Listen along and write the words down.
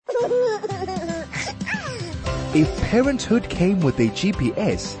If parenthood came with a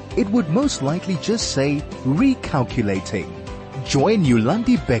GPS, it would most likely just say recalculating. Join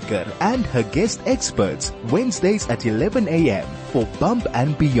Yolandi Becker and her guest experts Wednesdays at 11 a.m. for Bump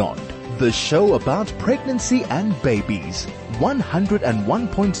and Beyond, the show about pregnancy and babies.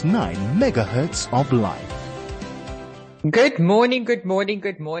 101.9 megahertz of life. Good morning, good morning,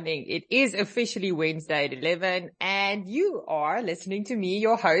 good morning. It is officially Wednesday at 11 and you are listening to me,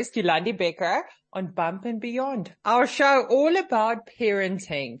 your host, Yolandi Becker, on Bump and Beyond, our show all about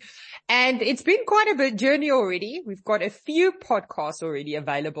parenting. And it's been quite a bit journey already. We've got a few podcasts already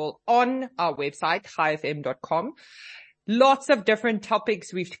available on our website, highfm.com. Lots of different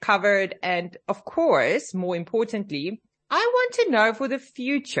topics we've covered. And of course, more importantly, I want to know for the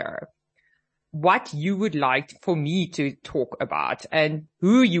future what you would like for me to talk about and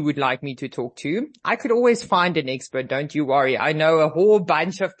who you would like me to talk to. I could always find an expert, don't you worry. I know a whole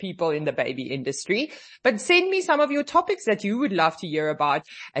bunch of people in the baby industry, but send me some of your topics that you would love to hear about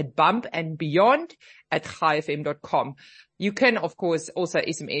at bumpandbeyond@highfm.com. You can, of course, also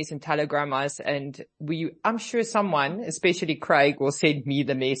SMS and Telegram us, and I'm sure someone, especially Craig, will send me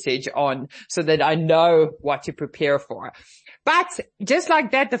the message on so that I know what to prepare for. But just like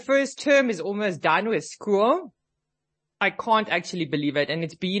that, the first term is almost done with school. I can't actually believe it, and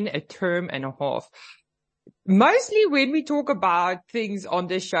it's been a term and a half. Mostly when we talk about things on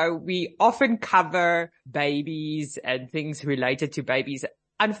this show, we often cover babies and things related to babies.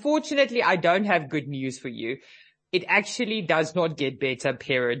 Unfortunately, I don't have good news for you. It actually does not get better,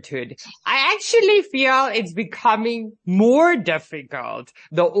 parenthood. I actually feel it's becoming more difficult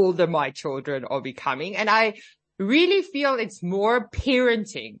the older my children are becoming. And I really feel it's more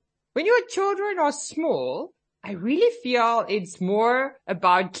parenting. When your children are small, I really feel it's more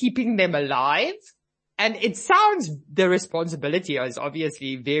about keeping them alive. And it sounds, the responsibility is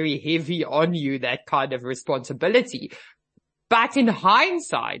obviously very heavy on you, that kind of responsibility. But in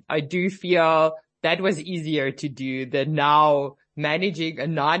hindsight, I do feel that was easier to do than now managing a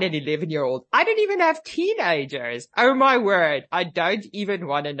 9 and 11-year-old. I don't even have teenagers. Oh my word. I don't even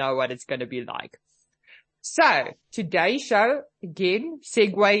want to know what it's going to be like. So today's show, again,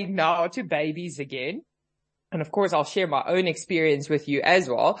 segueing now to babies again. And of course, I'll share my own experience with you as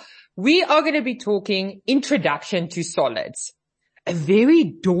well. We are going to be talking introduction to solids. A very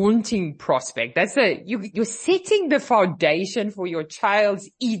daunting prospect. You're setting the foundation for your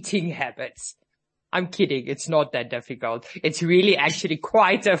child's eating habits. I'm kidding. It's not that difficult. It's really actually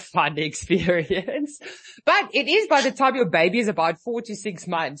quite a fun experience. But it is by the time your baby is about 4 to 6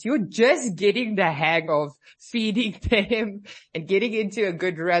 months. You're just getting the hang of feeding them and getting into a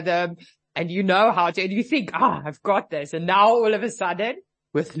good rhythm. And you know how to, and you think, I've got this. And now all of a sudden,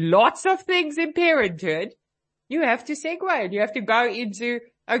 with lots of things in parenthood, you have to segue and you have to go into,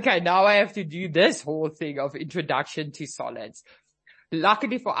 okay, now I have to do this whole thing of introduction to solids.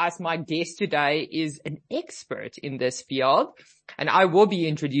 Luckily for us, my guest today is an expert in this field, and I will be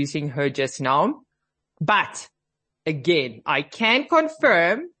introducing her just now. But again, I can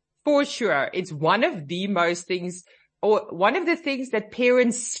confirm for sure it's one of the things that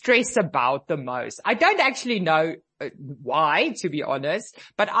parents stress about the most. I don't actually know why, to be honest,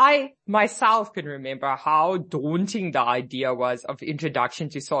 but I myself can remember how daunting the idea was of introduction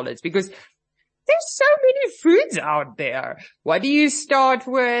to solids, because there's so many foods out there. What do you start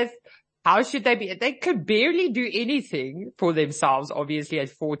with? How should they be? They could barely do anything for themselves, obviously, at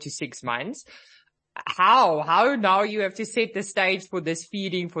 4 to 6 months. How now you have to set the stage for this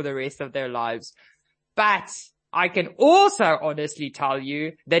feeding for the rest of their lives. But I can also honestly tell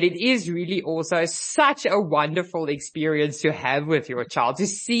you that it is really also such a wonderful experience to have with your child, to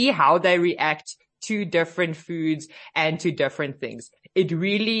see how they react to different foods and to different things. It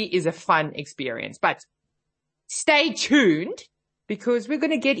really is a fun experience. But stay tuned, because we're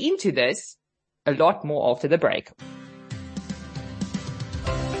going to get into this a lot more after the break.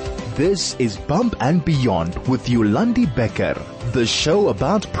 This is Bump and Beyond with Yolandi Becker, the show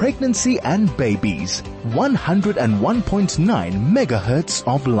about pregnancy and babies. 101.9 megahertz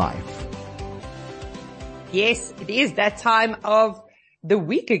of life. Yes, it is that time of the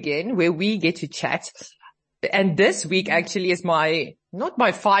week again where we get to chat. And this week actually is not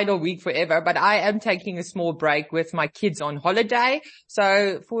my final week forever, but I am taking a small break with my kids on holiday.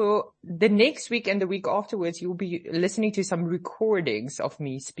 So for the next week and the week afterwards, you'll be listening to some recordings of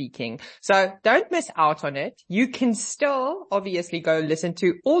me speaking. So don't miss out on it. You can still obviously go listen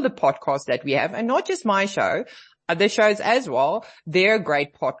to all the podcasts that we have, and not just my show, other shows as well. They're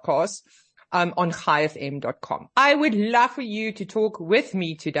great podcasts. On highfm.com. I would love for you to talk with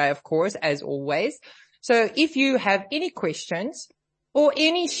me today, of course, as always. So if you have any questions, or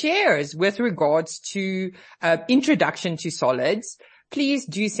any shares with regards to introduction to solids, please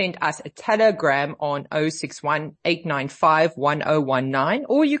do send us a telegram on 061-895-1019,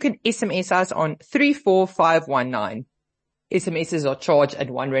 or you can SMS us on 34519. SMSs are charged at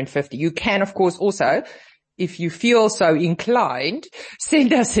R1.50. You can, of course, also, if you feel so inclined,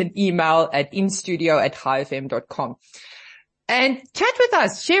 send us an email at instudio@highfm.com. And chat with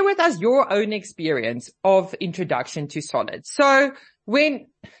us, share with us your own experience of introduction to solids. So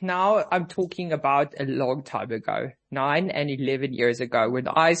now I'm talking about a long time ago, 9 and 11 years ago, when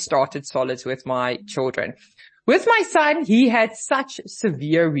I started solids with my children. With my son, he had such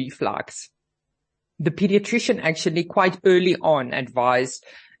severe reflux. The pediatrician actually quite early on advised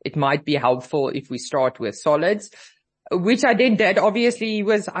it might be helpful if we start with solids, which I then did. Obviously, he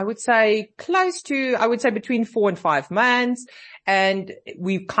was, I would say between 4 and 5 months. And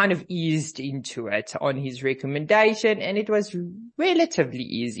we kind of eased into it on his recommendation, and it was relatively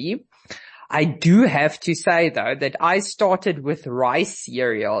easy. I do have to say, though, that I started with rice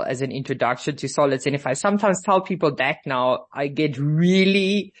cereal as an introduction to solids. And if I sometimes tell people that now, I get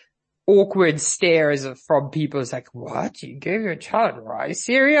really awkward stares from people. It's like, what? You gave your child rice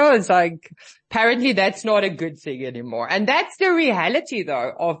cereal? It's like, apparently that's not a good thing anymore. And that's the reality,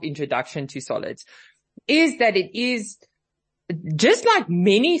 though, of introduction to solids, is that it is, just like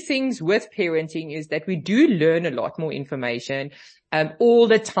many things with parenting, is that we do learn a lot more information all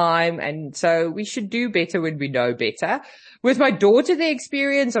the time. And so we should do better when we know better. With my daughter, the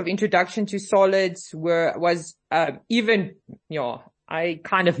experience of introduction to solids was even, I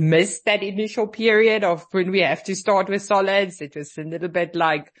kind of missed that initial period of when we have to start with solids. It was a little bit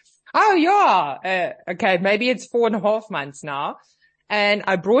like, okay, maybe it's 4.5 months now. And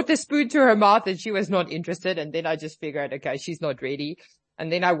I brought the spoon to her mouth and she was not interested. And then I just figured, okay, she's not ready. And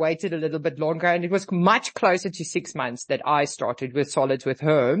then I waited a little bit longer, and it was much closer to 6 months that I started with solids with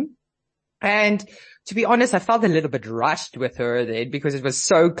her. And to be honest, I felt a little bit rushed with her then because it was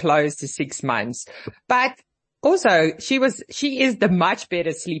so close to 6 months. But also she is the much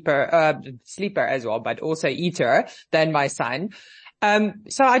better sleeper as well, but also eater than my son.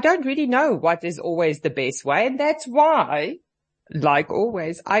 So I don't really know what is always the best way. And that's why, like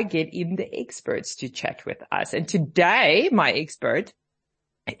always, I get in the experts to chat with us. And today, my expert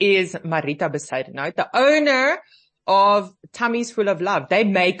is Marita Bezuidenhout, the owner of Tummies Full of Love. They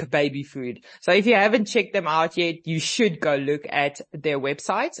make baby food. So if you haven't checked them out yet, you should go look at their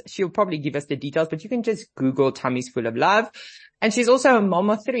websites. She'll probably give us the details, but you can just Google Tummies Full of Love. And she's also a mom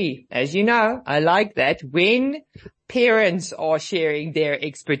of 3. As you know, I like that when parents are sharing their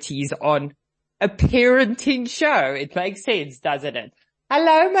expertise on a parenting show. It makes sense, doesn't it?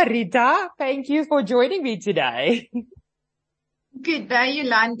 Hello, Marita. Thank you for joining me today. Good day,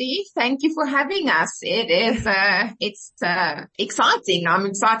 Yolandi. Thank you for having us. It's exciting. I'm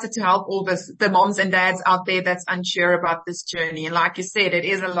excited to help all the moms and dads out there that's unsure about this journey. And like you said, it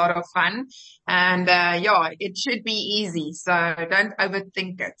is a lot of fun, and it should be easy. So don't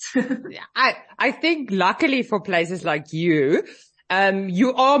overthink it. I think luckily for places like you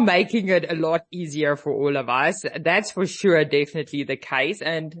are making it a lot easier for all of us. That's for sure, definitely the case.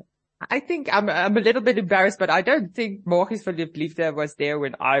 And I think I'm a little bit embarrassed, but I don't think Morgis for Liefde was there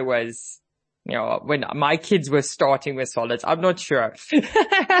when I was, when my kids were starting with solids. I'm not sure. 9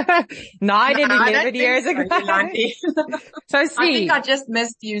 and 11 years ago. So see. I think I just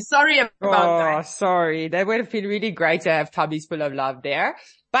missed you. Sorry about that. Oh, sorry. That would have been really great to have Tummies Full of Love there.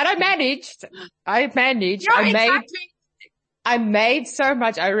 But I managed. Yeah, I made so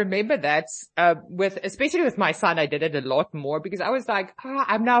much. I remember that, especially with my son, I did it a lot more because I was like,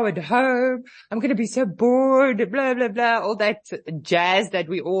 I'm now at home. I'm going to be so bored, blah, blah, blah, all that jazz that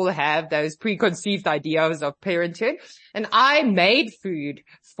we all have, those preconceived ideas of parenthood. And I made food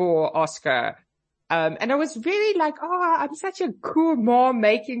for Oscar. And I was really like, I'm such a cool mom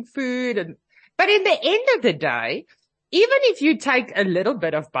making food. But in the end of the day, even if you take a little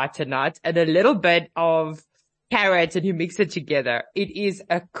bit of butternut and a little bit of carrots and you mix it together, it is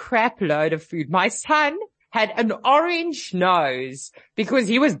a crap load of food. My son had an orange nose because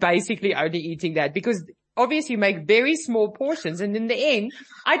he was basically only eating that, because obviously you make very small portions. And in the end,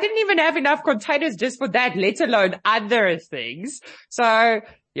 I didn't even have enough containers just for that, let alone other things. So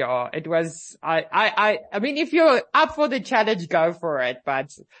yeah, it was, I mean, if you're up for the challenge, go for it.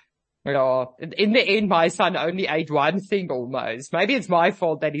 But in the end, my son only ate one thing almost. Maybe it's my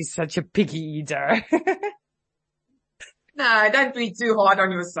fault that he's such a picky eater. No, don't be too hard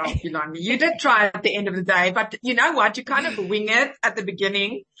on yourself, Yolandi. You did try at the end of the day, but you know what? You kind of wing it at the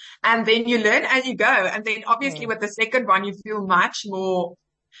beginning and then you learn as you go. And then obviously with the second one, you feel much more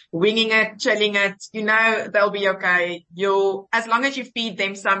winging it, chilling it, they'll be okay. As long as you feed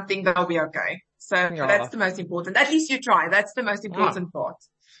them something, they'll be okay. So that's the most important. At least you try. That's the most important part.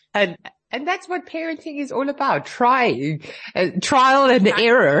 And that's what parenting is all about. Trying, trial and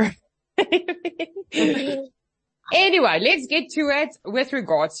error. Anyway, let's get to it with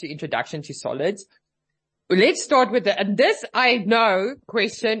regards to introduction to solids. Let's start with and this I know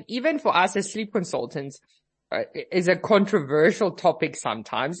question, even for us as sleep consultants, is a controversial topic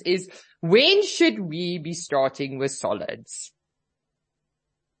sometimes, is when should we be starting with solids?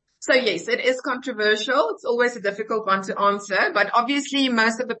 So yes, it is controversial. It's always a difficult one to answer, but obviously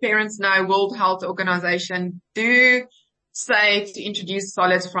most of the parents know World Health Organization do say to introduce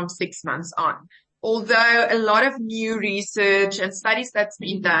solids from 6 months on. Although a lot of new research and studies that's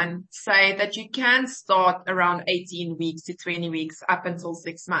been done say that you can start around 18 weeks to 20 weeks up until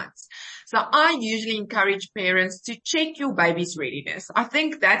 6 months. So I usually encourage parents to check your baby's readiness. I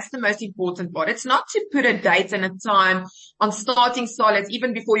think that's the most important part. It's not to put a date and a time on starting solids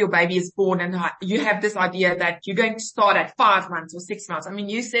even before your baby is born and you have this idea that you're going to start at 5 months or 6 months. I mean,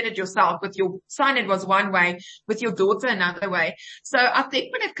 you said it yourself. With your son, it was one way. With your daughter, another way. So I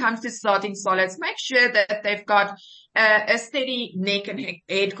think when it comes to starting solids, make sure that they've got a steady neck and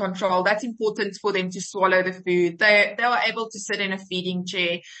head control. That's important for them to swallow the food. They are able to sit in a feeding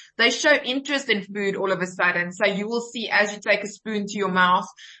chair. They show interest in food all of a sudden. So you will see as you take a spoon to your mouth,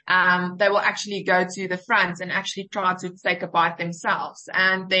 they will actually go to the front and actually try to take a bite themselves,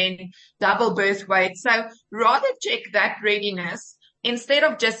 and then double birth weight. So rather check that readiness instead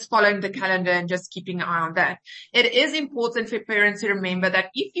of just following the calendar and just keeping an eye on that. It is important for parents to remember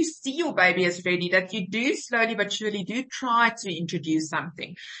that if you see your baby is ready, that you do slowly but surely do try to introduce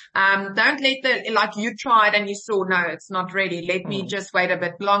something. Don't let like you tried and you saw, no, it's not ready. Let me just wait a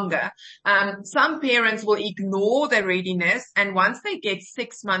bit longer. Some parents will ignore their readiness, and once they get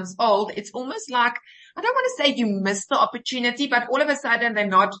 6 months old, it's almost like, I don't want to say you missed the opportunity, but all of a sudden they're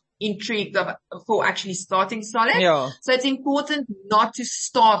not intrigued for actually starting solid. Yeah. So it's important not to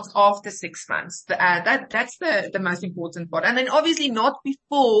start after 6 months. That's the most important part. And then obviously not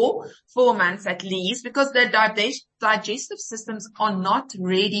before 4 months at least, because the digestive systems are not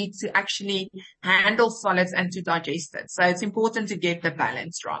ready to actually handle solids and to digest it. So it's important to get the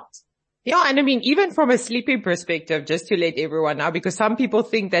balance right. Yeah, and I mean, even from a sleeping perspective, just to let everyone know, because some people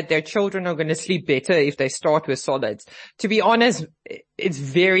think that their children are going to sleep better if they start with solids. To be honest, it's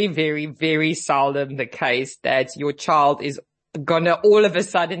very, very, very seldom the case that your child is gonna all of a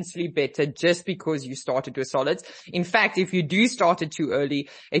sudden sleep better just because you started with solids. In fact, if you do start it too early,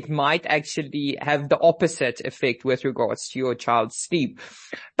 it might actually have the opposite effect with regards to your child's sleep.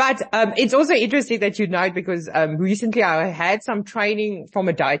 But it's also interesting that you note, because recently I had some training from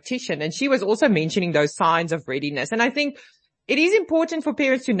a dietitian, and she was also mentioning those signs of readiness. And I think it is important for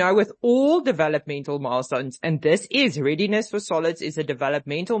parents to know with all developmental milestones, and this is readiness for solids is a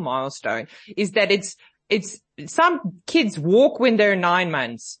developmental milestone, is that it's some kids walk when they're 9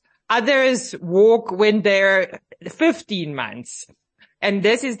 months. Others walk when they're 15 months. And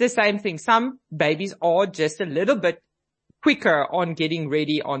this is the same thing. Some babies are just a little bit quicker on getting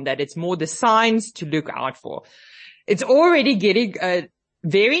ready on that. It's more the signs to look out for. It's already getting a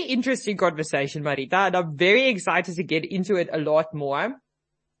very interesting conversation, Marita, and I'm very excited to get into it a lot more.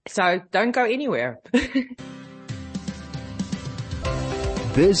 So don't go anywhere.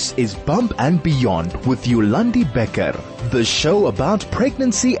 This is Bump and Beyond with Yolandi Becker, the show about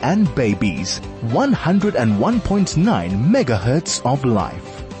pregnancy and babies. 101.9 megahertz of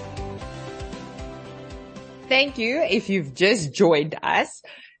life. Thank you if you've just joined us.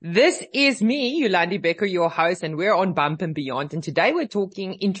 This is me, Yolandi Becker, your host, and we're on Bump and Beyond. And today we're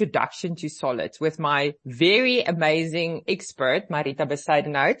talking introduction to solids with my very amazing expert, Marita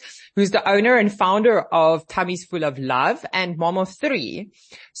Bezuidenhout, who's the owner and founder of Tummies Full of Love and mom of 3.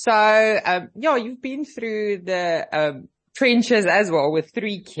 So, you've been through the, trenches as well with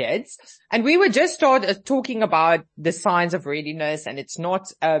 3 kids. And we were just talking about the signs of readiness, and it's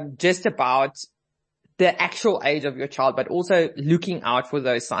not, just about the actual age of your child, but also looking out for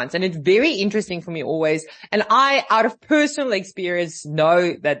those signs. And it's very interesting for me always. And I, out of personal experience,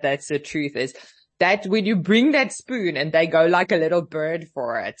 know that that's the truth, is that when you bring that spoon and they go like a little bird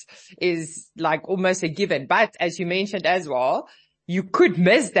for it, is like almost a given. But as you mentioned as well, you could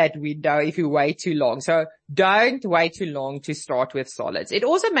miss that window if you wait too long. So don't wait too long to start with solids. It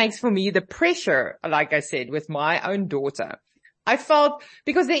also makes for me the pressure, like I said, with my own daughter. I felt,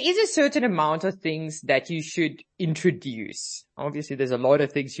 because there is a certain amount of things that you should introduce. Obviously, there's a lot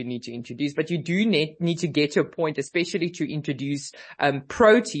of things you need to introduce, but you do need to get to a point, especially to introduce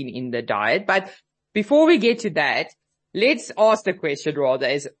protein in the diet. But before we get to that, let's ask the question rather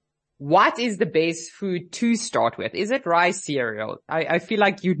is, what is the best food to start with? Is it rice cereal? I feel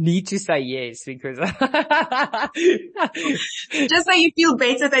like you need to say yes because just so you feel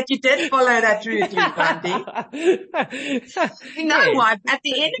better that you did follow that route, Sandy. You know what? At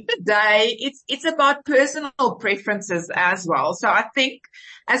the end of the day, it's about personal preferences as well. So I think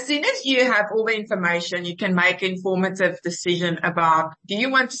as soon as you have all the information, you can make an informative decision about, do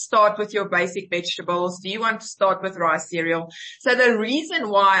you want to start with your basic vegetables? Do you want to start with rice cereal? So the reason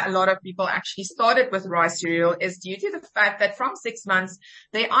why a lot of people actually started with rice cereal is due to the fact that from 6 months,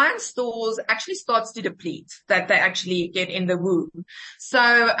 their iron stores actually starts to deplete, that they actually get in the womb.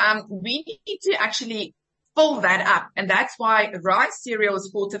 So, we need to actually fill that up. And that's why rice cereal is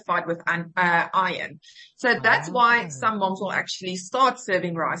fortified with iron. So that's why some moms will actually start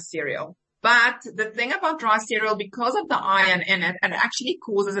serving rice cereal. But the thing about rice cereal, because of the iron in it, it actually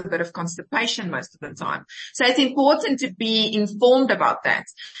causes a bit of constipation most of the time. So it's important to be informed about that.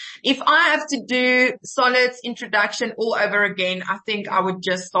 If I have to do solids introduction all over again, I think I would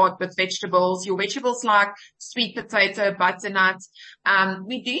just start with vegetables. Your vegetables like sweet potato, butternut.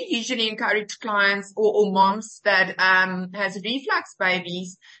 We do usually encourage clients or moms that has reflux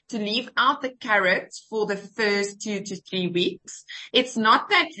babies to leave out the carrots for the first 2 to 3 weeks. It's not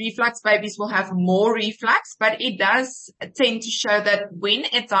that reflux babies will have more reflux, but it does tend to show that when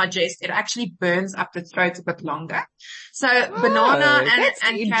it digests, it actually burns up the throat a bit longer. So banana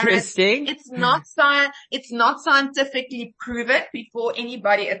and carrots, it's not scientifically proven before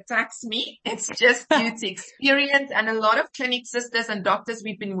anybody attacks me. It's just due to experience, and a lot of clinic sisters and doctors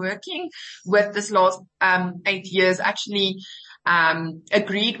we've been working with this last 8 years actually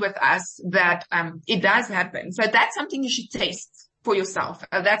agreed with us that it does happen. So that's something you should test for yourself.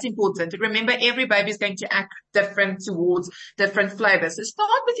 That's important. Remember, every baby is going to act different towards different flavors. So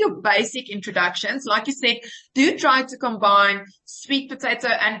start with your basic introductions. Like you said, do try to combine sweet potato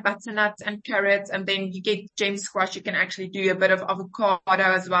and butternut and carrots, and then you get gem squash. You can actually do a bit of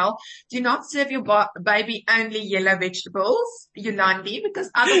avocado as well. Do not serve your baby only yellow vegetables, Yolandi,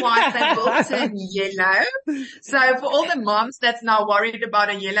 because otherwise they will turn yellow. So for all the moms that's now worried about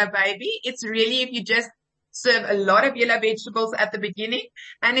a yellow baby, it's really if you just serve a lot of yellow vegetables at the beginning,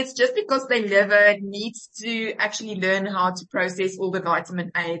 and it's just because their liver needs to actually learn how to process all the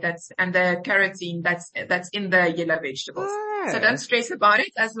vitamin A and the carotene that's in the yellow vegetables. Oh. So don't stress about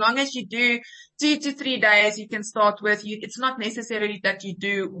it. As long as you do 2 to 3 days, you can start with it's not necessarily that you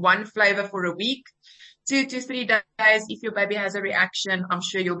do one flavor for a week. 2 to 3 days. If your baby has a reaction, I'm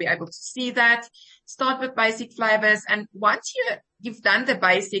sure you'll be able to see that. Start with basic flavors, and once you've done the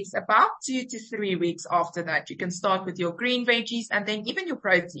basics, about 2 to 3 weeks after that, you can start with your green veggies and then even your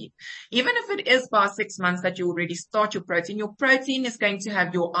protein. Even if it is by 6 months that you already start your protein is going to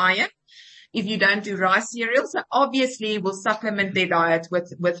have your iron. If you don't do rice cereal, so obviously we'll supplement their diet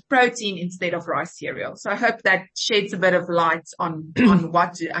with protein instead of rice cereal. So I hope that sheds a bit of light on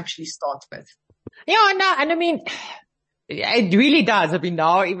what to actually start with. Yeah, no, and I mean, it really does. I mean,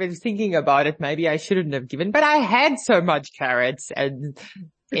 now even thinking about it, maybe I shouldn't have given, but I had so much carrots, and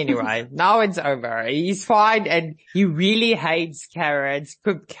anyway, now it's over. He's fine, and he really hates carrots,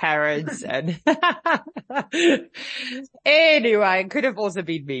 cooked carrots, and anyway, it could have also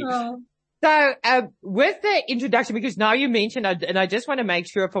been me. Oh. So, with the introduction, because now you mentioned, and I just want to make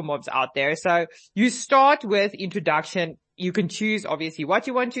sure for moms out there. So you start with introduction. You can choose obviously what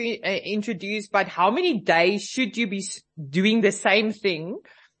you want to introduce, but how many days should you be doing the same thing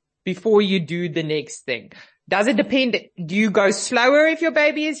before you do the next thing? Does it depend? Do you go slower if your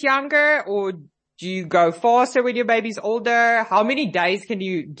baby is younger, or do you go faster when your baby's older? How many days can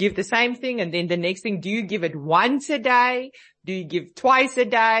you give the same thing? And then the next thing, do you give it once a day? Do you give twice a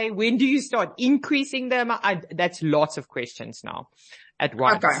day? When do you start increasing them? That's lots of questions now at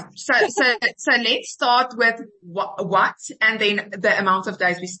once. Okay. So let's start with what and then the amount of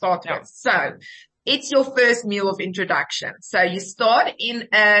days we start with. So it's your first meal of introduction. So you start in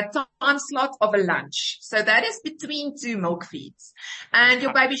a time slot of a lunch. So that is between 2 milk feeds. And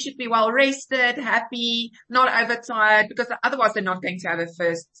your baby should be well rested, happy, not overtired, because otherwise they're not going to have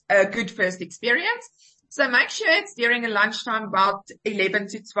a good first experience. So make sure it's during a lunchtime about 11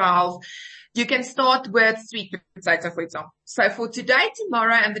 to 12. You can start with sweet potato, for example. So for today,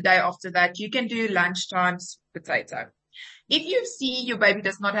 tomorrow, and the day after that, you can do lunchtime sweet potato. If you see your baby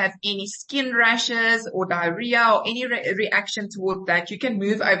does not have any skin rashes or diarrhea or any reaction toward that, you can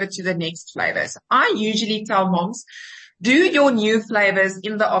move over to the next flavors. I usually tell moms, do your new flavors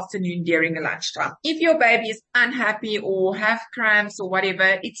in the afternoon during a lunchtime. If your baby is unhappy or have cramps or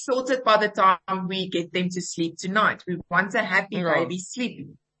whatever, it's sorted by the time we get them to sleep tonight. We want a happy baby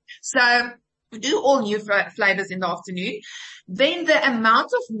sleeping. So do all new flavors in the afternoon, then the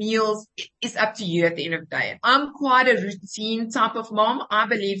amount of meals is up to you at the end of the day. I'm quite a routine type of mom. I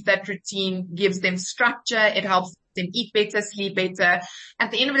believe that routine gives them structure. It helps them eat better, sleep better.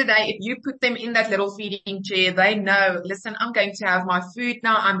 At the end of the day, if you put them in that little feeding chair, they know, listen, I'm going to have my food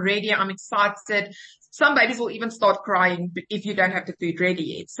now. I'm ready. I'm excited. Some babies will even start crying if you don't have the food ready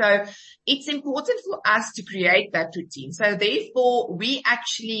yet. So it's important for us to create that routine. So therefore, we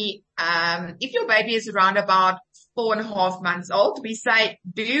actually, if your baby is around about 4.5 months old, we say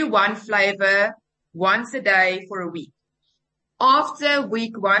do one flavor once a day for a week. After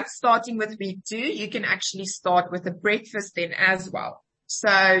week 1, starting with week 2, you can actually start with a breakfast then as well.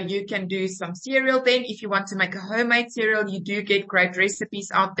 So you can do some cereal then. If you want to make a homemade cereal, you do get great recipes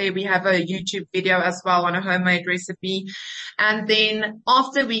out there. We have a YouTube video as well on a homemade recipe. And then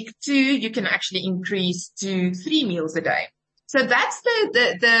after week 2, you can actually increase to 3 meals a day. So that's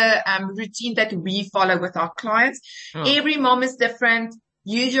the routine that we follow with our clients. Every mom is different.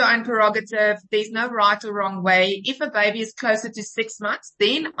 Use your own prerogative. There's no right or wrong way. If a baby is closer to 6 months,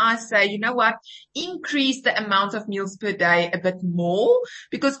 then I say, you know what? Increase the amount of meals per day a bit more,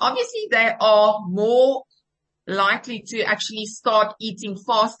 because obviously they are more likely to actually start eating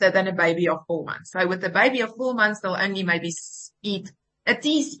faster than a baby of 4 months. So with a baby of 4 months, they'll only maybe eat a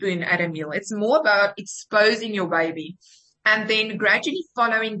teaspoon at a meal. It's more about exposing your baby and then gradually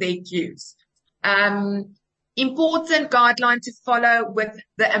following their cues. Important guideline to follow with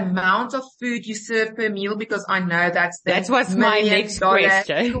the amount of food you serve per meal, because I know that was my next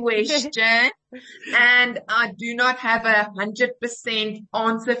question. And I do not have 100%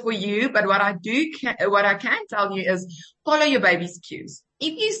 answer for you, but what I can tell you is follow your baby's cues.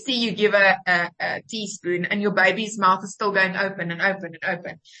 If you see you give a teaspoon and your baby's mouth is still going open and open and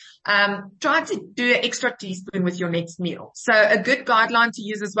open, try to do an extra teaspoon with your next meal. So a good guideline to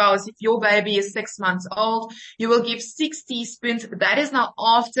use as well is if your baby is 6 months old, you will give 6 teaspoons. That is now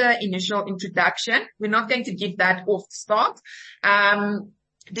after initial introduction. We're not going to give that off the start.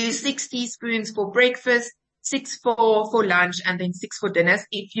 Do 6 teaspoons for breakfast, 6 for lunch, and then 6 for dinners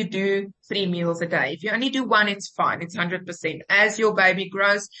if you do 3 meals a day. If you only do 1, it's fine. It's 100%. As your baby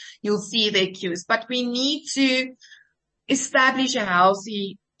grows, you'll see their cues. But we need to establish a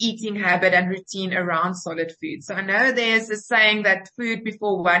healthy eating habit and routine around solid food. So I know there's a saying that food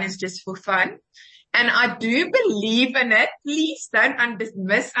before 1 is just for fun. And I do believe in it. Please don't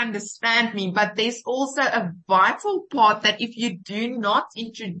misunderstand me, but there's also a vital part that if you do not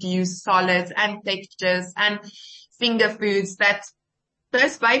introduce solids and textures and finger foods, that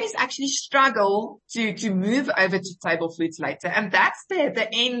those babies actually struggle to move over to table foods later. And that's the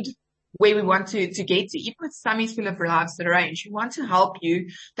end where we want to get to. Even with Tummies Full of Love's range, we want to help you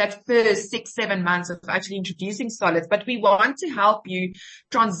that first 6-7 months of actually introducing solids, but we want to help you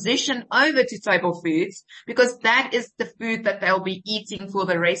transition over to table foods, because that is the food that they'll be eating for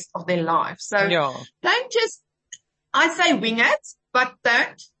the rest of their life. So don't just, I say wing it, but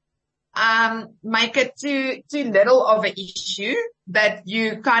don't make it too little of an issue that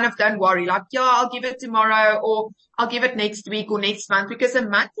you kind of don't worry, like, I'll give it tomorrow, or I'll give it next week or next month, because a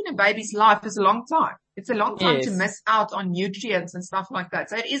month in a baby's life is a long time. It's a long time to miss out on nutrients and stuff like that.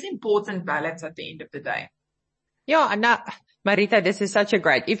 So it is important balance at the end of the day. Yeah, and Marita, this is such a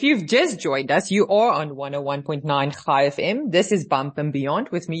great. If you've just joined us, you are on 101.9 Chai FM. This is Bump and Beyond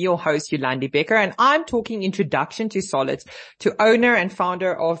with me, your host, Yolandi Becker, and I'm talking introduction to solids to owner and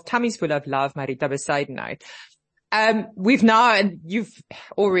founder of Tummies Full of Love, Marita Bezuidenhout. We've now, and you've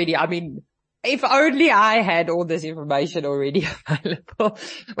already, I mean, if only I had all this information already available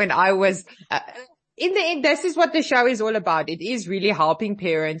when I was, in the end, this is what the show is all about. It is really helping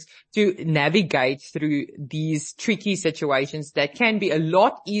parents to navigate through these tricky situations that can be a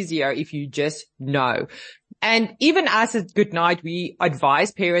lot easier if you just know. And even us at Good Night, we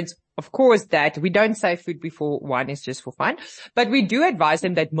advise parents, of course, that we don't say food before 1 is just for fun, but we do advise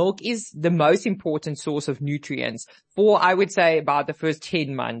them that milk is the most important source of nutrients for, I would say, about the first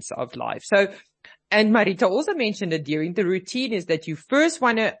 10 months of life. So, and Marita also mentioned that during the routine is that you first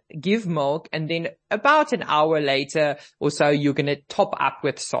want to give milk, and then about an hour later or so, you're going to top up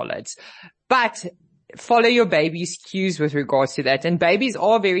with solids. But follow your baby's cues with regards to that. And babies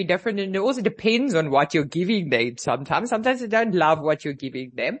are very different, and it also depends on what you're giving them sometimes. Sometimes they don't love what you're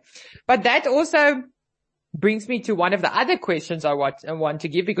giving them. But that also brings me to one of the other questions I want to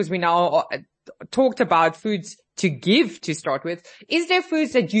give, because we now talked about foods to give to start with. Is there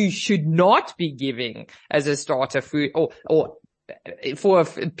foods that you should not be giving as a starter food or for a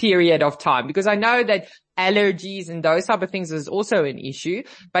period of time? Because I know that allergies and those type of things is also an issue,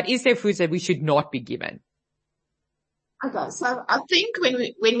 but is there foods that we should not be given? Okay, so I think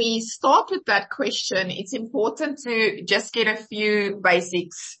when we start with that question, it's important to just get a few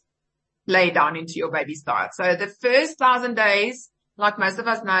basics laid down into your baby's diet. So the first 1,000 days, like most of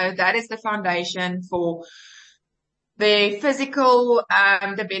us know, that is the foundation for their physical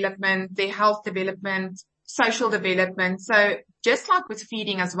development, their health development, social development. So just like with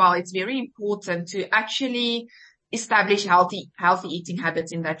feeding as well, it's very important to actually establish healthy eating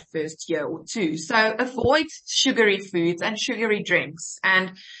habits in that first year or two. So avoid sugary foods and sugary drinks,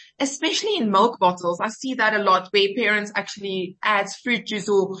 and especially in milk bottles. I see that a lot where parents actually add fruit juice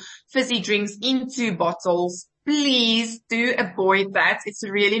or fizzy drinks into bottles. Please do avoid that. It's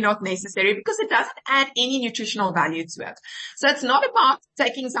really not necessary because it doesn't add any nutritional value to it. So it's not about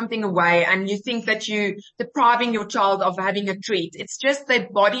taking something away and you think that you depriving your child of having a treat. It's just their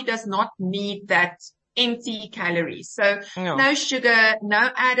body does not need that empty calories. So no sugar, no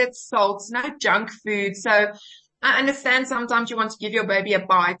added salts, no junk food. So I understand sometimes you want to give your baby a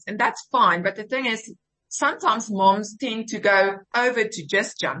bite and that's fine. But the thing is, sometimes moms tend to go over to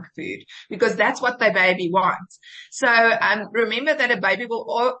just junk food because that's what their baby wants. So remember that a baby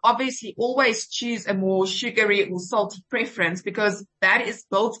will obviously always choose a more sugary or salty preference because that is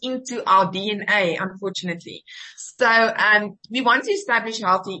built into our DNA, unfortunately. So we want to establish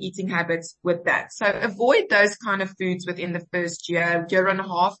healthy eating habits with that. So avoid those kind of foods within the first year and a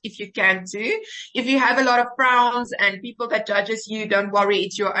half if you can too. If you have a lot of frowns and people that judges you, don't worry,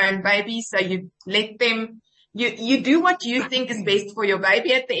 it's your own baby. So you let them, you do what you think is best for your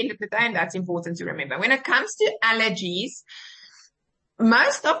baby at the end of the day, and that's important to remember. When it comes to allergies,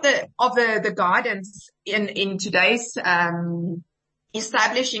 most of the guidance in today's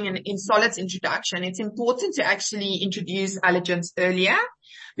establishing in solids introduction, it's important to actually introduce allergens earlier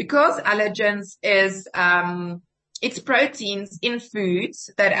because allergens is it's proteins in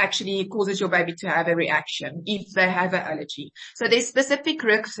foods that actually causes your baby to have a reaction if they have an allergy. So there's specific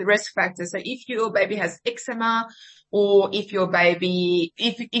risk factors. So if your baby has eczema or if your baby,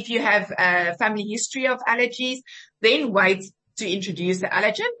 if you have a family history of allergies, then wait to introduce the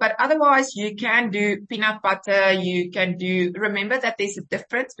allergen. But otherwise you can do peanut butter. You can do, remember that there's a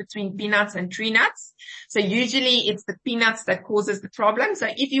difference between peanuts and tree nuts. So usually it's the peanuts that causes the problem. So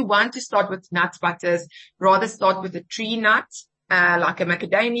if you want to start with nut butters, rather start with a tree nut, like a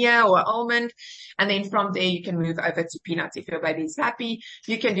macadamia or almond. And then from there you can move over to peanuts if your baby is happy.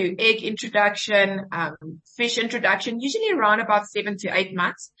 You can do egg introduction, fish introduction, usually around about 7 to 8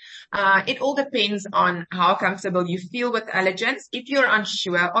 months. It all depends on how comfortable you feel with allergens. If you're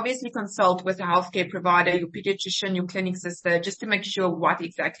unsure, obviously consult with a healthcare provider, your pediatrician, your clinic sister, just to make sure what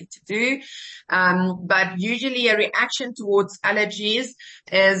exactly to do. But usually a reaction towards allergies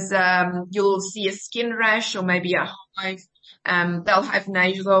is, you'll see a skin rash or maybe a hive. They'll have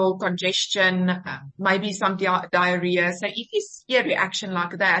nasal congestion, maybe some diarrhea. So if you see a reaction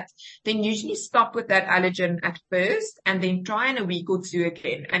like that, then usually stop with that allergen at first and then try in a week or two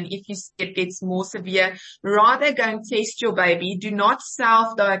again. And if you see it gets more severe, rather go and test your baby. Do not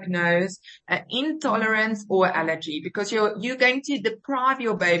self-diagnose intolerance or allergy because you're going to deprive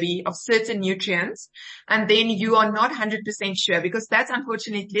your baby of certain nutrients and then you are not 100% sure because that's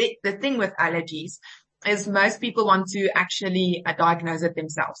unfortunately the thing with allergies. Is most people want to actually diagnose it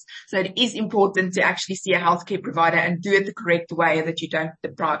themselves. So it is important to actually see a healthcare provider and do it the correct way that you don't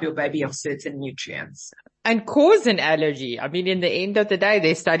deprive your baby of certain nutrients. And cause an allergy. I mean, in the end of the day,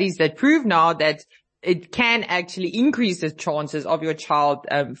 there's studies that prove now that it can actually increase the chances of your child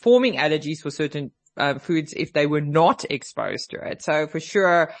forming allergies for certain foods if they were not exposed to it. So for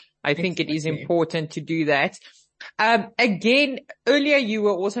sure, I think it is important to do that. Again, earlier you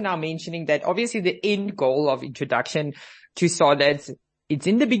were also now mentioning that obviously the end goal of introduction to solids, it's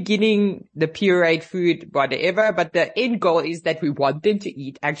in the beginning, the pureed food, whatever, but the end goal is that we want them to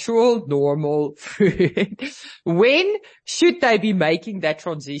eat actual normal food. When should they be making that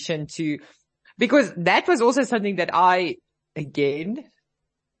transition to, because that was also something that again,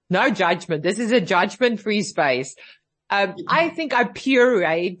 no judgment. This is a judgment-free space. I think I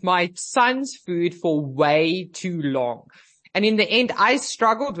pureed my son's food for way too long. And in the end, I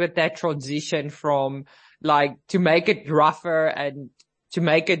struggled with that transition from to make it rougher and to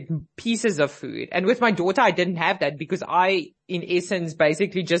make it pieces of food. And with my daughter, I didn't have that because I, in essence,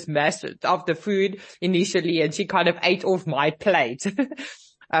 basically just messed up the food initially and she kind of ate off my plate.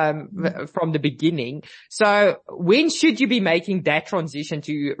 From the beginning. So when should you be making that transition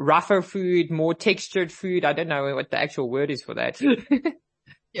to rougher food, more textured food? I don't know what the actual word is for that.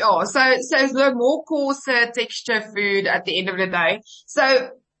 Yeah, so the more coarser texture food at the end of the day. So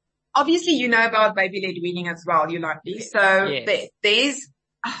obviously you know about baby-led weaning as well, you likely. So yes. There's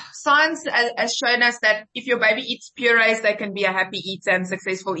Science has shown us that if your baby eats purees, they can be a happy eater and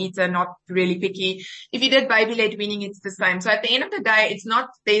successful eater, not really picky. If you did baby-led weaning, it's the same. So at the end of the day, it's not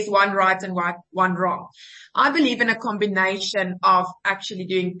there's one right and one wrong. I believe in a combination of actually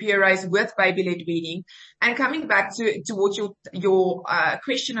doing purees with baby-led weaning. And coming back towards your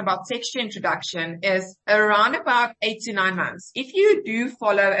question about texture introduction is around about 8 to 9 months. If you do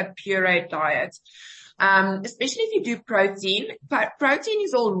follow a puree diet, especially if you do protein, but protein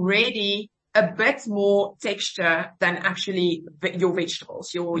is already a bit more texture than actually your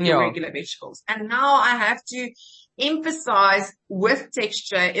vegetables, your regular vegetables. And now I have to emphasize with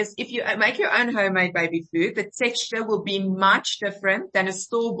texture is if you make your own homemade baby food, the texture will be much different than a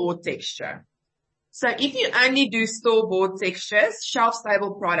store-bought texture. So if you only do store-bought textures,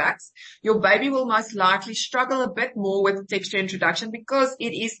 shelf-stable products, your baby will most likely struggle a bit more with texture introduction because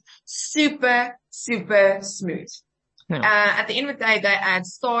it is super, super smooth. Yeah. At the end of the day, they add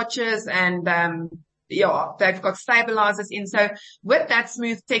starches and, they've got stabilizers in. So with that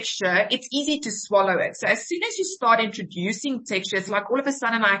smooth texture, it's easy to swallow it. So as soon as you start introducing texture, it's like all of a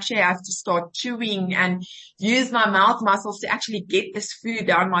sudden I actually have to start chewing and use my mouth muscles to actually get this food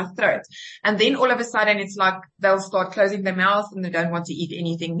down my throat. And then all of a sudden it's like they'll start closing their mouth and they don't want to eat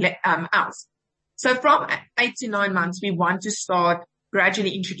anything else. So from 8 to 9 months, we want to start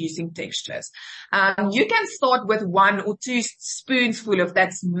gradually introducing textures. You can start with 1 or 2 spoonsful of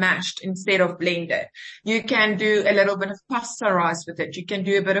that mashed instead of blended. You can do a little bit of pasta rice with it. You can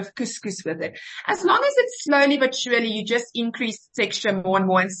do a bit of couscous with it. As long as it's slowly but surely, you just increase texture more and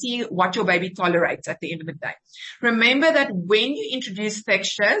more and see what your baby tolerates at the end of the day. Remember that when you introduce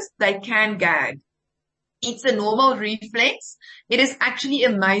textures, they can gag. It's a normal reflex. It is actually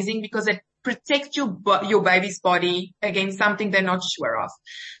amazing because it protect your baby's body against something they're not sure of.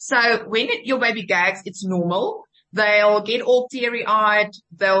 So when your baby gags, it's normal. They'll get all teary-eyed.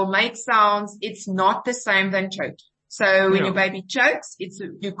 They'll make sounds. It's not the same than choking. So when your baby chokes,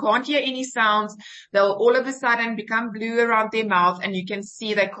 you can't hear any sounds. They'll all of a sudden become blue around their mouth and you can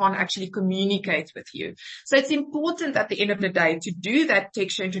see they can't actually communicate with you. So it's important at the end of the day to do that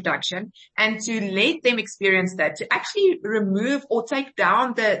texture introduction and to let them experience that, to actually remove or take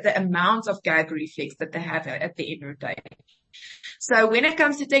down the amount of gag reflex that they have at the end of the day. So when it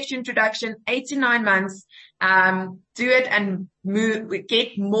comes to texture introduction, 8 to 9 months, do it and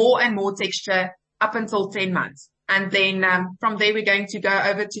get more and more texture up until 10 months. And then from there, we're going to go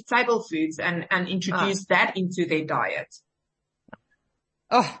over to table foods and introduce that into their diet.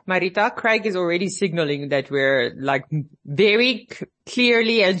 Oh, Marita, Craig is already signaling that we're like very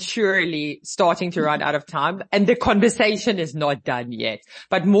clearly and surely starting to run out of time. And the conversation is not done yet.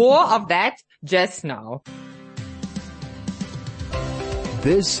 But more of that just now.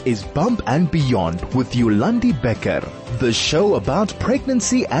 This is Bump and Beyond with Yolandi Becker, the show about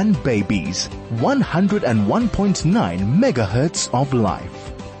pregnancy and babies. 101.9 megahertz of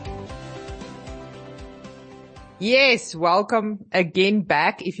life. Yes, welcome again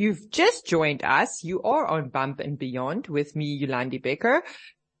back. If you've just joined us, you are on Bump and Beyond with me, Yolandi Becker,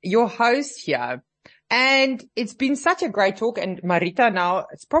 your host here. And it's been such a great talk. And Marita now,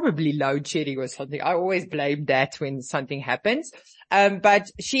 it's probably load shedding or something. I always blame that when something happens.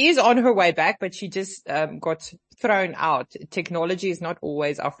 But she is on her way back, but she just got thrown out. Technology is not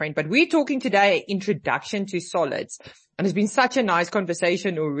always our friend. But we're talking today introduction to solids. And it's been such a nice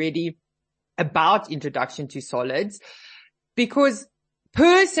conversation already about introduction to solids. Because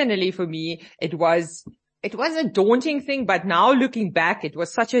personally for me, it was a daunting thing, but now looking back, it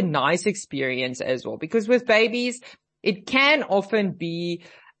was such a nice experience as well. Because with babies, it can often be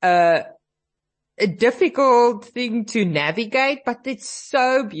a difficult thing to navigate, but it's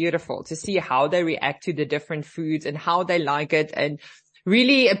so beautiful to see how they react to the different foods and how they like it and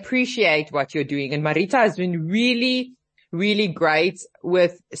really appreciate what you're doing. And Marita has been really, really great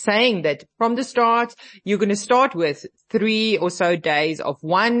with saying that from the start, you're going to start with 3 or so days of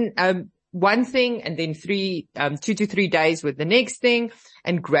one thing and then 2 to 3 days with the next thing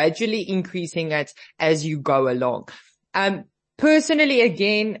and gradually increasing it as you go along. Personally,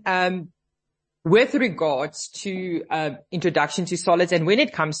 again, with regards to introduction to solids and when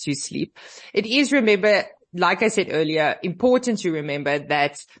it comes to sleep, it is, remember, like I said earlier, important to remember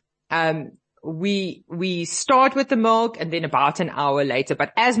that we start with the milk and then about an hour later.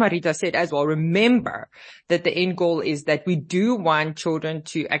 But as Marita said as well, remember that the end goal is that we do want children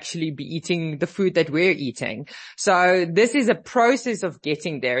to actually be eating the food that we're eating. So this is a process of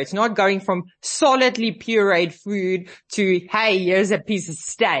getting there. It's not going from solidly pureed food to, hey, here's a piece of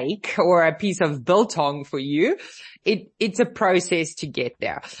steak or a piece of biltong for you. It's a process to get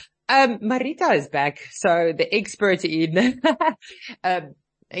there. Marita is back. So the expert in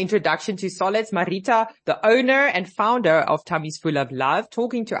Introduction to Solids. Marita, the owner and founder of Tummies Full of Love,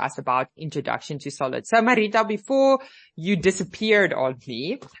 talking to us about Introduction to Solids. So Marita, before you disappeared on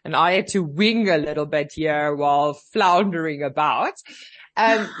me and I had to wing a little bit here while floundering about,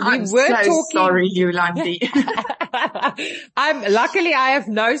 I'm so sorry, Yolandi. Luckily I have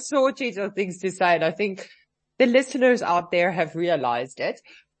no shortage of things to say, and I think the listeners out there have realized it.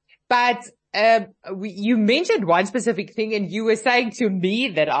 But you mentioned one specific thing, and you were saying to me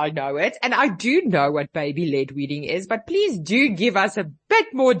that I know it, and I do know what baby-led weaning is, but please do give us a bit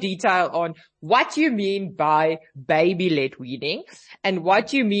more detail on what you mean by baby-led weaning and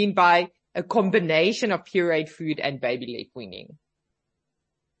what you mean by a combination of pureed food and baby-led weaning.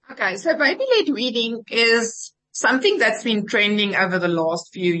 Okay, so baby-led weaning is something that's been trending over the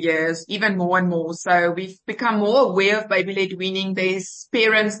last few years, even more and more. So we've become more aware of baby-led weaning. There's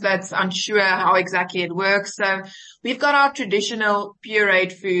parents that's unsure how exactly it works. So we've got our traditional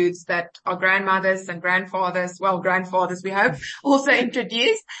pureed foods that our grandmothers and grandfathers we hope, also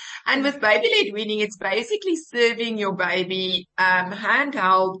introduced. And with baby-led weaning, it's basically serving your baby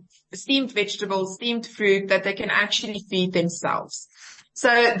handheld steamed vegetables, steamed fruit that they can actually feed themselves. So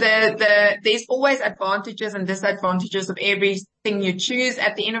there's always advantages and disadvantages of everything you choose.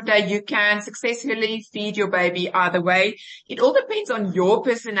 At the end of the day, you can successfully feed your baby either way. It all depends on your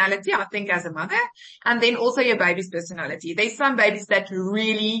personality, I think, as a mother, and then also your baby's personality. There's some babies that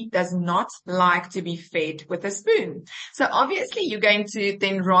really does not like to be fed with a spoon. So obviously you're going to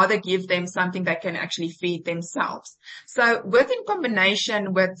then rather give them something that can actually feed themselves. So in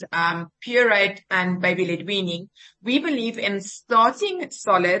combination with pureed and baby-led weaning, we believe in starting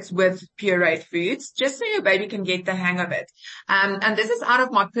solids with pureed foods just so your baby can get the hang of it. And this is out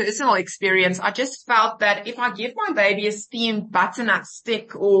of my personal experience. I just felt that if I give my baby a steamed butternut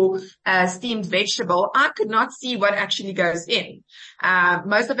stick or a steamed vegetable, I could not see what actually goes in.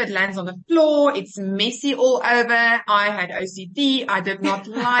 Most of it lands on the floor. It's messy all over. I had OCD. I did not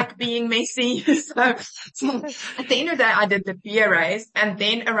like being messy. So at the end of the day, I did the purees, and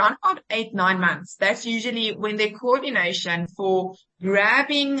then around about 8-9 months, that's usually when their coordination for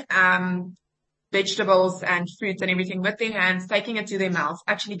grabbing vegetables and fruits and everything with their hands, taking it to their mouths,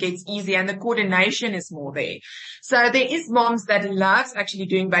 actually gets easier, and the coordination is more there. So there is moms that loves actually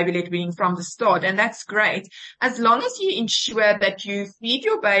doing baby-led weaning from the start, and that's great, as long as you ensure that you feed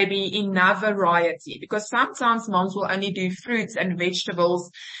your baby enough variety, because sometimes moms will only do fruits and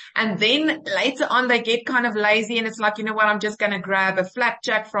vegetables, and then later on they get kind of lazy and it's like, you know what, I'm just going to grab a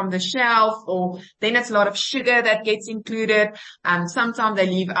flapjack from the shelf, or then it's a lot of sugar that gets included. Sometimes they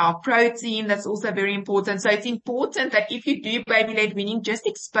leave out protein. That's also very important. So it's important that if you do baby-led weaning, just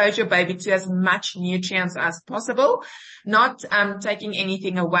expose your baby to as much nutrients as possible, not taking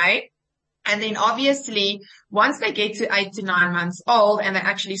anything away. And then obviously once they get to 8 to 9 months old and they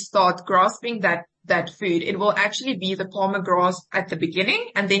actually start grasping that food, it will actually be the palmar grasp at the beginning,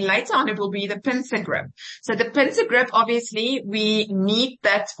 and then later on it will be the pincer grip. So the pincer grip, obviously we need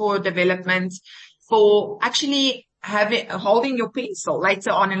that for development, for actually holding your pencil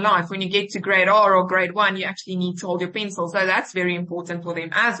later on in life. When you get to grade R or grade 1, you actually need to hold your pencil. So that's very important for them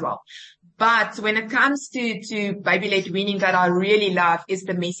as well. But when it comes to baby-led weaning, that I really love is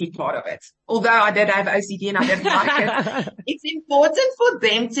the messy part of it. Although I did have OCD and I didn't like it, it's important for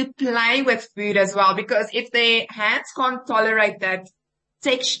them to play with food as well, because if their hands can't tolerate that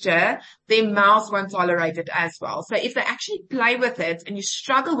texture, their mouths won't tolerate it as well. So if they actually play with it and you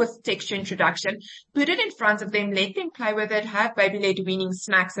struggle with texture introduction, put it in front of them, let them play with it, have baby-led weaning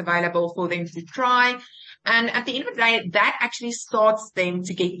snacks available for them to try. And at the end of the day, that actually starts them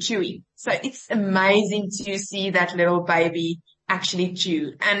to get chewy. So it's amazing to see that little baby actually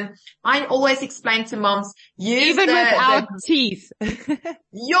chew. And I always explain to moms, even without teeth.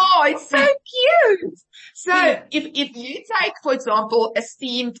 Yeah, it's so cute. So if you take, for example, a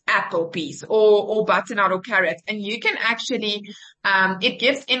steamed apple piece or butternut or carrot, and you can actually, it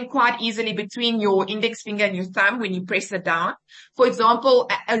gives in quite easily between your index finger and your thumb when you press it down. For example,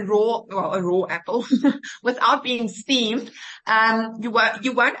 a raw apple without being steamed, you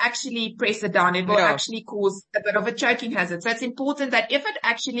won't actually press it down. It will actually cause a bit of a choking hazard. So it's important that if it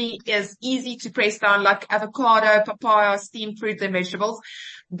actually is easy to press down, like avocado, papaya, steamed fruits and vegetables,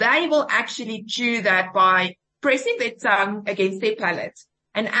 they will actually chew that by pressing their tongue against their palate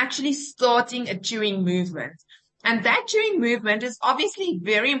and actually starting a chewing movement. And that chewing movement is obviously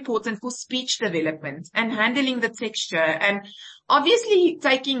very important for speech development and handling the texture, and obviously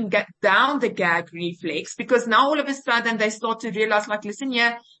taking down the gag reflex, because now all of a sudden they start to realize, like, listen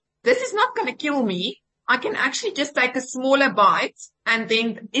here, this is not going to kill me. I can actually just take a smaller bite, and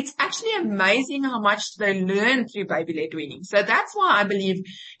then it's actually amazing how much they learn through baby-led weaning. So that's why I believe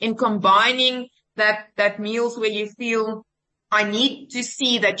in combining that meals where you feel, I need to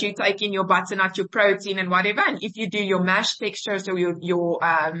see that you take in your butternut, your protein and whatever. And if you do your mash textures or your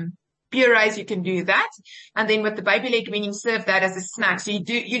purees, you can do that. And then with the baby-led weaning, serve that as a snack. So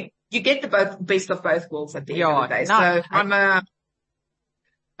you get the best of both worlds at the end of the day. So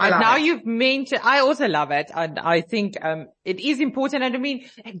But now you've mentioned, I also love it. And I think, it is important. And I mean,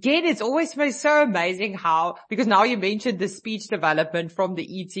 again, it's always so amazing how, because now you mentioned the speech development from the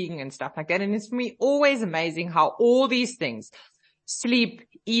eating and stuff like that. And it's for me always amazing how all these things, sleep,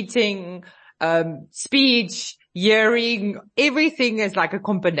 eating, speech, hearing, everything is like a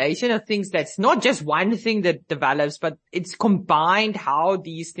combination of things. That's not just one thing that develops, but it's combined how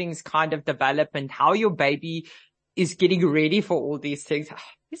these things kind of develop and how your baby is getting ready for all these things.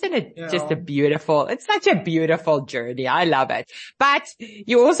 Isn't it just it's such a beautiful journey. I love it. But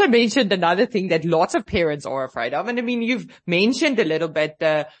you also mentioned another thing that lots of parents are afraid of. And I mean, you've mentioned a little bit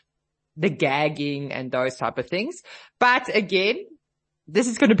the gagging and those type of things. But again, this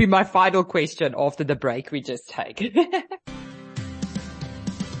is going to be my final question after the break we just take.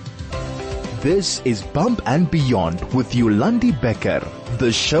 This is Bump and Beyond with Yolandi Becker,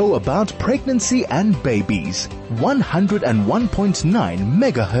 the show about pregnancy and babies. 101.9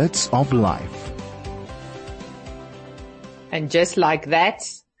 megahertz of life. And just like that,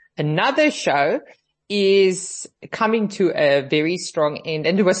 another show is coming to a very strong end.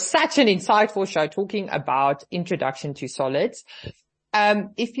 And it was such an insightful show talking about introduction to solids.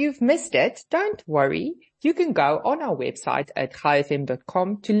 If you've missed it, don't worry. You can go on our website at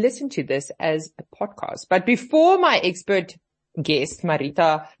chaifm.com to listen to this as a podcast. But before my expert guest,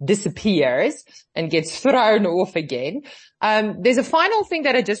 Marita, disappears and gets thrown off again, there's a final thing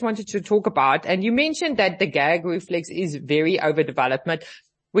that I just wanted to talk about. And you mentioned that the gag reflex is very overdeveloped.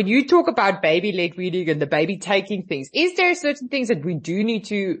 When you talk about baby-led weaning and the baby taking things, is there certain things that we do need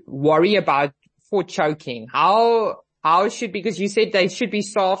to worry about for choking? How should, because you said they should be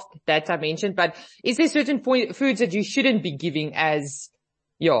soft, that I mentioned, but is there certain foods that you shouldn't be giving as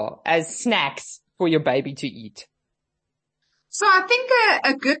snacks for your baby to eat? So I think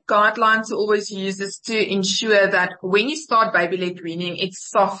a good guideline to always use is to ensure that when you start baby-led weaning, it's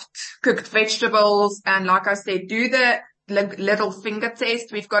soft cooked vegetables. And like I said, do the little finger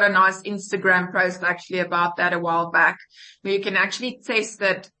test. We've got a nice Instagram post actually about that a while back, where you can actually test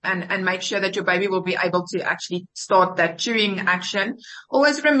it and make sure that your baby will be able to actually start that chewing action.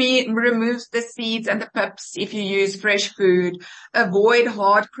 Always remove the seeds and the pips if you use fresh food. Avoid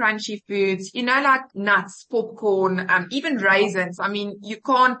hard crunchy foods, like nuts, popcorn, even raisins. I mean, you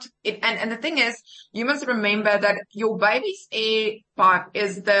can't, and the thing is, you must remember that your baby's air pipe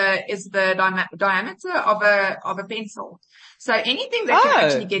is the diameter of a pencil. So anything that can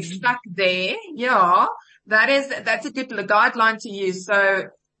actually get stuck there, that's a good guideline to use. So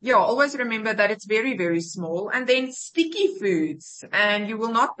always remember that it's very, very small. And then sticky foods. And you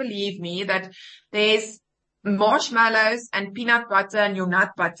will not believe me that there's marshmallows and peanut butter and your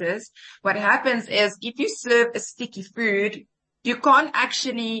nut butters. What happens is if you serve a sticky food, you can't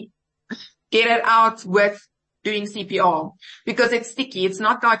actually get it out with doing CPR because it's sticky. It's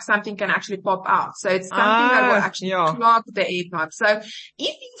not like something can actually pop out. So it's something that will actually clog the air pipe. So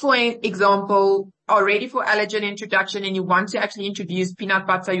if you, for example, are ready for allergen introduction and you want to actually introduce peanut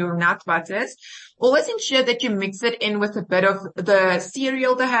butter, your nut butters, always ensure that you mix it in with a bit of the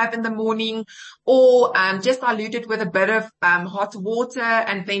cereal they have in the morning, or just dilute it with a bit of hot water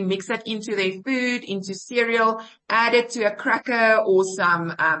and then mix it into their food, into cereal, add it to a cracker or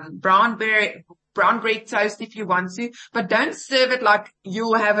some brown bread toast if you want to, but don't serve it like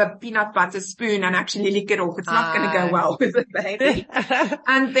you'll have a peanut butter spoon and actually lick it off. It's not going to go well with the baby.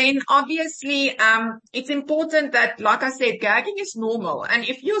 And then obviously, it's important that, like I said, gagging is normal. And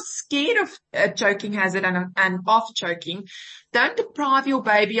if you're scared of a choking hazard and of choking, don't deprive your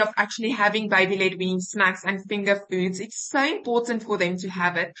baby of actually having baby-led weaning snacks and finger foods. It's so important for them to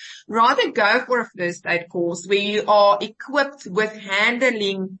have it. Rather go for a first aid course where you are equipped with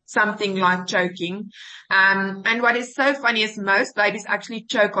handling something like choking. And what is so funny is most babies actually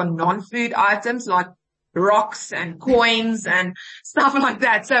choke on non-food items like rocks and coins and stuff like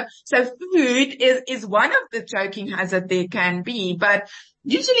that. So food is one of the choking hazard there can be, but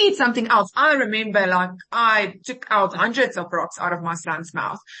usually it's something else. I remember I took out hundreds of rocks out of my son's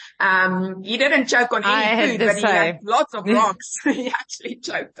mouth. He didn't choke on any food, but he had lots of rocks he actually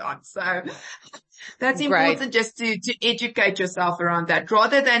choked on. So that's important just to educate yourself around that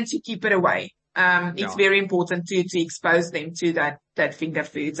rather than to keep it away. It's very important to expose them to that finger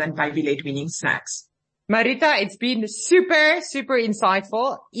foods and baby-led weaning snacks. Marita, it's been super, super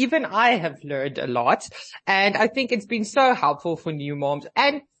insightful. Even I have learned a lot, and I think it's been so helpful for new moms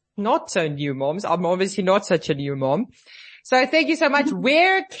and not so new moms. I'm obviously not such a new mom. So thank you so much.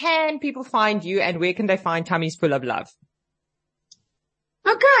 Where can people find you, and where can they find Tummies Full of Love?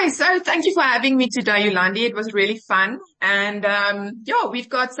 Okay, so thank you for having me today, Yolandi. It was really fun. And we've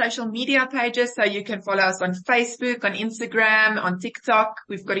got social media pages, so you can follow us on Facebook, on Instagram, on TikTok.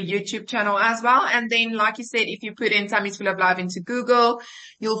 We've got a YouTube channel as well. And then, like you said, if you put in Tummies Full of Love into Google,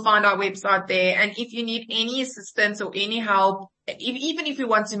 you'll find our website there. And if you need any assistance or any help, even if you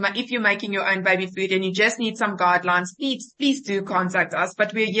want to, if you're making your own baby food and you just need some guidelines, please do contact us.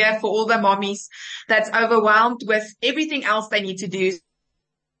 But we're here for all the mommies that's overwhelmed with everything else they need to do.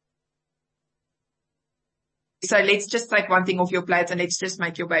 So let's just take one thing off your plate and let's just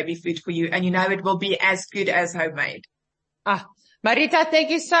make your baby food for you. And it will be as good as homemade. Marita, thank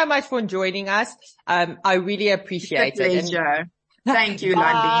you so much for joining us. I really appreciate it. It's a pleasure. Thank you,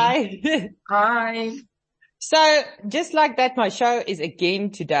 Landi. Bye. Bye. So just like that, my show is again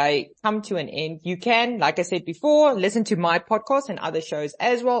today come to an end. You can, like I said before, listen to my podcast and other shows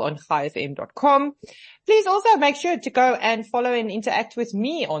as well on chaifm.com. Please also make sure to go and follow and interact with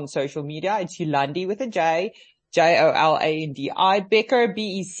me on social media. It's Yolandi with a J, Jolandi, Becker,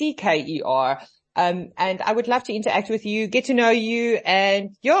 Becker. And I would love to interact with you, get to know you, and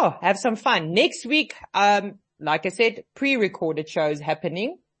have some fun. Next week, like I said, pre-recorded shows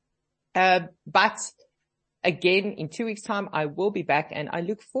happening. But again, in 2 weeks' time, I will be back and I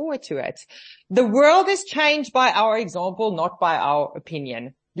look forward to it. The world is changed by our example, not by our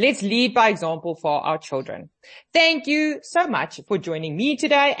opinion. Let's lead by example for our children. Thank you so much for joining me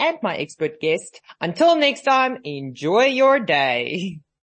today and my expert guest. Until next time, enjoy your day.